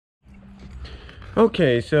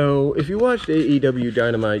Okay, so if you watched AEW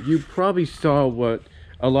Dynamite, you probably saw what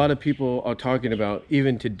a lot of people are talking about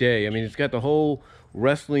even today. I mean, it's got the whole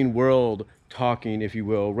wrestling world talking, if you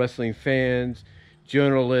will, wrestling fans,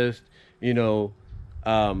 journalists, you know,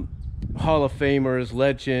 um, Hall of Famers,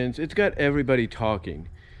 legends. It's got everybody talking.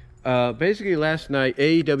 Basically, last night,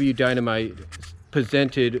 AEW Dynamite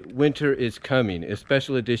presented Winter is Coming, a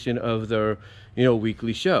special edition of their,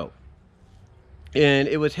 weekly show. And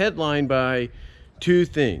it was headlined by two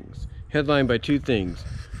things.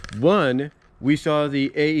 One, we saw the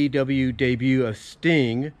AEW debut of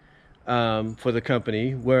Sting for the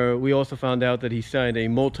company, where we also found out that he signed a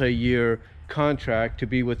multi-year contract to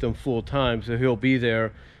be with them full time. So he'll be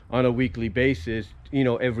there on a weekly basis,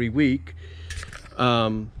 every week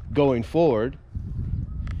going forward.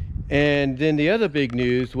 And then the other big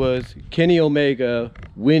news was Kenny Omega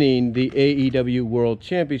winning the AEW World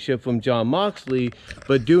Championship from Jon Moxley,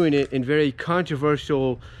 but doing it in very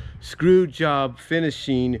controversial a screw job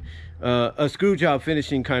finishing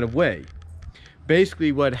kind of way.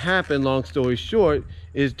 Basically what happened, long story short,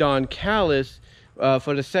 is Don Callis,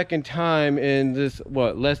 for the second time in this,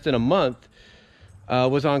 less than a month,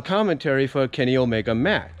 was on commentary for a Kenny Omega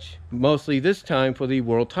match. Mostly this time for the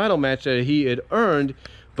world title match that he had earned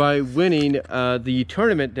by winning the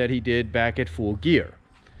tournament that he did back at Full Gear.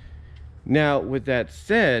 Now, with that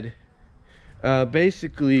said,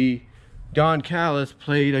 basically, Don Callis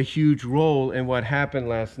played a huge role in what happened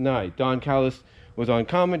last night. Don Callis was on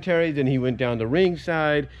commentary, then he went down the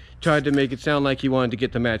ringside, tried to make it sound like he wanted to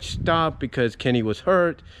get the match stopped because Kenny was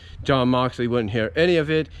hurt. Jon Moxley wouldn't hear any of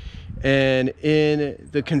it. And in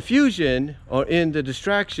the confusion, or in the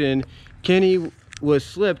distraction, Kenny was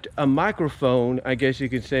slipped a microphone, I guess you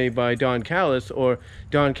could say, by Don Callis, or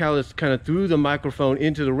Don Callis kind of threw the microphone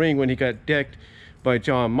into the ring when he got decked by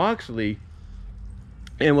Jon Moxley.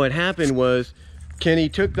 And what happened was Kenny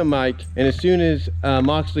took the mic, and as soon as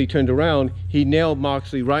Moxley turned around, he nailed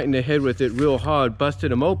Moxley right in the head with it real hard,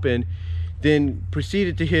 busted him open, then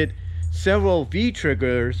proceeded to hit several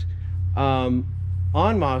V-triggers on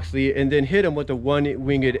Moxley, and then hit him with the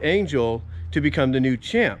one-winged angel to become the new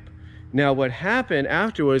champ. Now what happened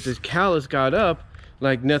afterwards is Callis got up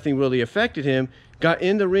like nothing really affected him, got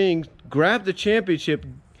in the ring, grabbed the championship,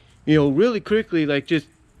 really quickly, like just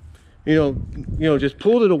just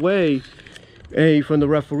pulled it away from the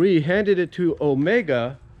referee, handed it to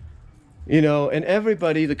Omega, and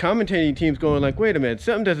everybody, the commentating team's going like, wait a minute,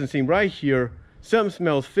 something doesn't seem right here, something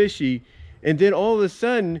smells fishy. And then all of a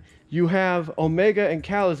sudden you have Omega and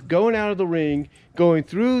Callis going out of the ring, going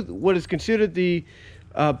through what is considered the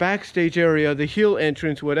backstage area, the heel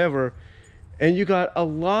entrance, whatever, and you got a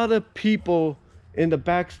lot of people in the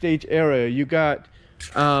backstage area. You got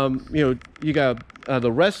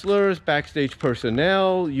the wrestlers, backstage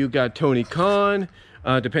personnel, you got Tony Khan,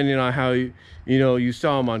 depending on how you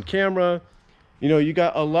saw him on camera. You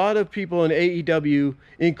got a lot of people in AEW,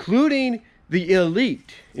 including the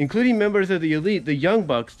Elite, including members of the Elite, the Young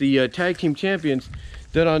Bucks, the tag team champions,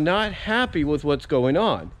 that are not happy with what's going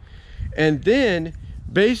on. And then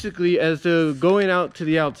basically, as they're going out to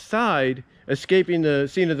the outside, escaping the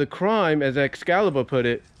scene of the crime, as Excalibur put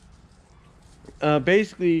it,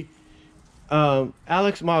 basically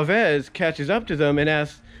Alex Marvez catches up to them and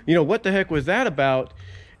asks, what the heck was that about?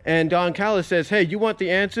 And Don Callis says, hey, you want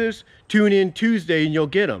the answers? Tune in Tuesday and you'll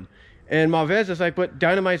get them. And Marvez is like, but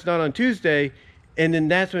Dynamite's not on Tuesday. And then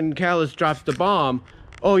that's when Callis drops the bomb.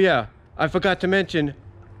 Oh yeah, I forgot to mention,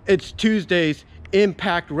 it's Tuesday's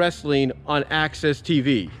Impact Wrestling on Access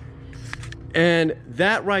TV. And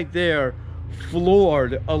that right there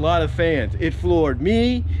floored a lot of fans. It floored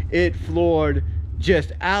me. It floored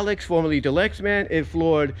just Alex, formerly Deluxe Man. It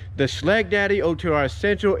floored the Schleg Daddy, OTR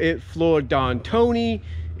Central. It floored Don Tony.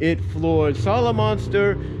 It floored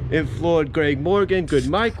Solomonster. It floored Greg Morgan, good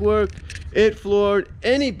mic work. It floored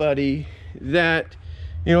anybody that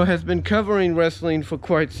has been covering wrestling for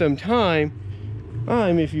quite some time,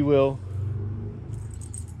 if you will.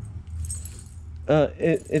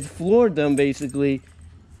 It floored them, basically.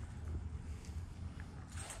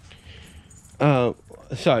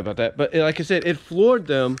 Sorry about that, but like I said, it floored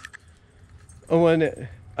them when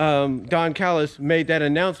Don Callis made that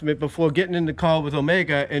announcement before getting in the car with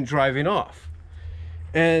Omega and driving off.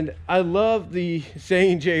 And I love the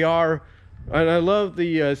saying JR, and I love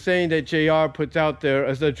the saying that JR puts out there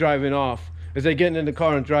as they're driving off, as they're getting in the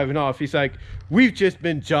car and driving off. He's like, we've just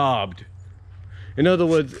been jobbed. In other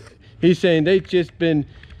words, he's saying they've just been,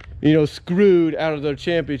 screwed out of their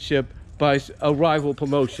championship by a rival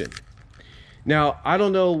promotion. Now, I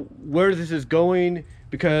don't know where this is going,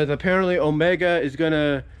 because apparently Omega is going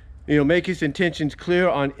to you know, make his intentions clear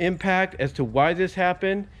on Impact as to why this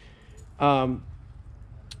happened. You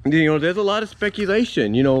know, there's a lot of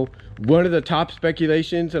speculation. You know, one of the top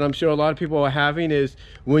speculations, and I'm sure a lot of people are having, is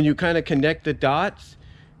when you kind of connect the dots,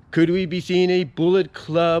 could we be seeing a Bullet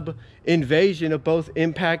Club invasion of both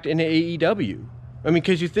Impact and AEW? I mean,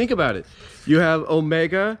 because you think about it, you have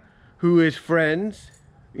Omega, who is friends,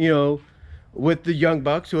 you know, with the Young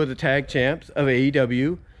Bucks, who are the tag champs of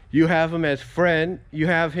AEW. You have him as friend. You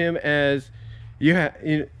have him as you have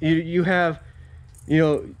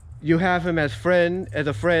him as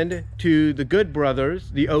a friend to the Good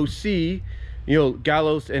Brothers, the OC, you know,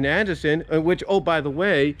 Gallows and Anderson, which, oh, by the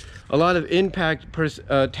way, a lot of Impact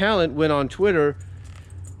talent went on Twitter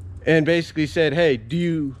and basically said, hey,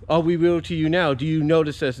 are we real to you now? Do you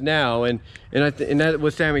notice us now? And that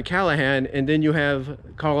was Sami Callihan. And then you have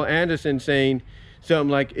Carl Anderson saying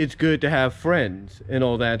something like, it's good to have friends and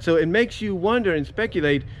all that. So it makes you wonder and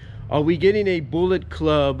speculate, are we getting a Bullet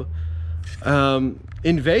Club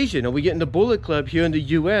invasion? Are we getting the Bullet Club here in the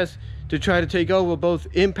US to try to take over both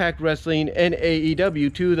Impact Wrestling and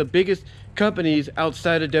AEW, two of the biggest companies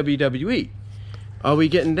outside of WWE? Are we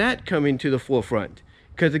getting that coming to the forefront?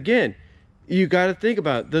 Because again, you got to think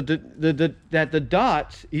about that the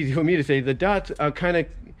dots, easy for me to say, the dots are can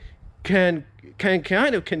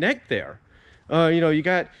kind of connect there. You know, you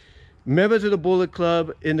got members of the Bullet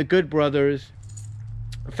Club in the Good Brothers,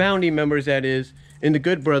 founding members, that is, in the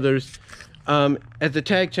Good Brothers, as the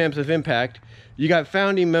tag champs of Impact. You got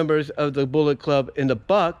founding members of the Bullet Club in the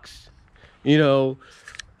Bucks, you know,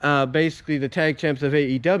 basically the tag champs of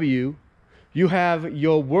AEW. You have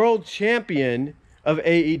your world champion of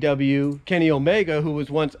AEW, Kenny Omega, who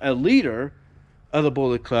was once a leader of the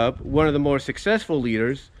Bullet Club, one of the more successful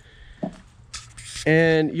leaders.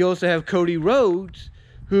 And you also have Cody Rhodes,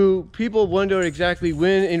 who people wonder exactly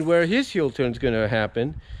when and where his heel turn is going to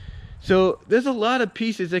happen. So there's a lot of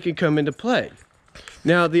pieces that can come into play.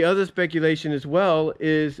 Now, the other speculation as well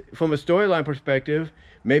is, from a storyline perspective,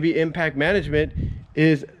 maybe Impact Management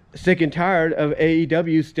is sick and tired of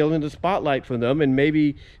AEW still in the spotlight for them, and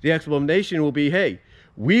maybe the explanation will be, hey,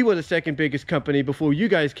 we were the second biggest company before you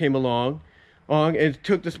guys came along and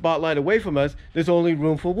took the spotlight away from us. There's only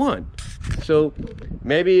room for one. So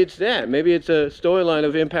maybe it's that. Maybe it's a storyline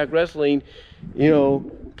of Impact Wrestling, you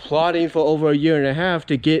know, plotting for over a year and a half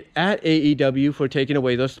to get at AEW for taking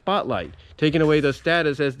away the spotlight, taking away the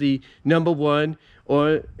status as the number one,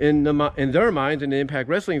 or in their minds, in the Impact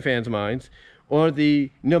Wrestling fans' minds, or the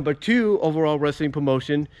number two overall wrestling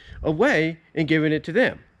promotion away and giving it to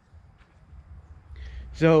them.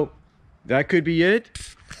 So that could be it.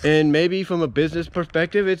 And maybe from a business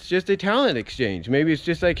perspective, it's just a talent exchange. Maybe it's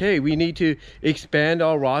just like, hey, we need to expand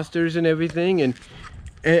our rosters and everything.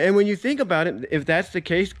 And when you think about it, if that's the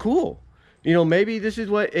case, cool. You know, maybe this is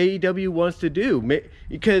what AEW wants to do.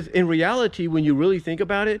 Because in reality, when you really think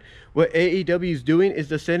about it, what AEW is doing is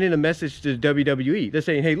they're sending a message to the WWE. They're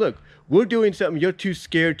saying, hey, look, we're doing something you're too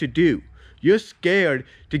scared to do. You're scared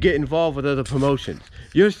to get involved with other promotions.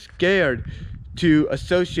 You're scared to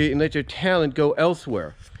associate and let your talent go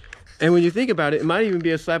elsewhere. And when you think about it, it might even be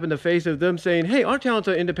a slap in the face of them saying, hey, our talents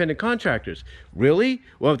are independent contractors. Really?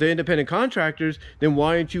 Well, if they're independent contractors, then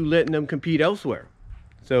why aren't you letting them compete elsewhere?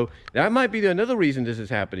 So that might be another reason this is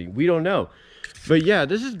happening. We don't know. But yeah,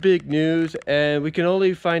 this is big news, and we can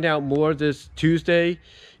only find out more this Tuesday.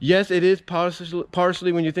 Yes, it is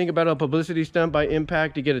partially, when you think about a publicity stunt by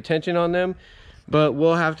Impact to get attention on them, but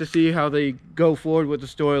we'll have to see how they go forward with the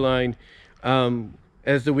storyline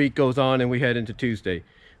as the week goes on and we head into Tuesday.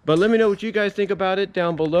 But let me know what you guys think about it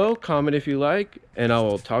down below. Comment if you like, and I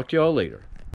will talk to y'all later.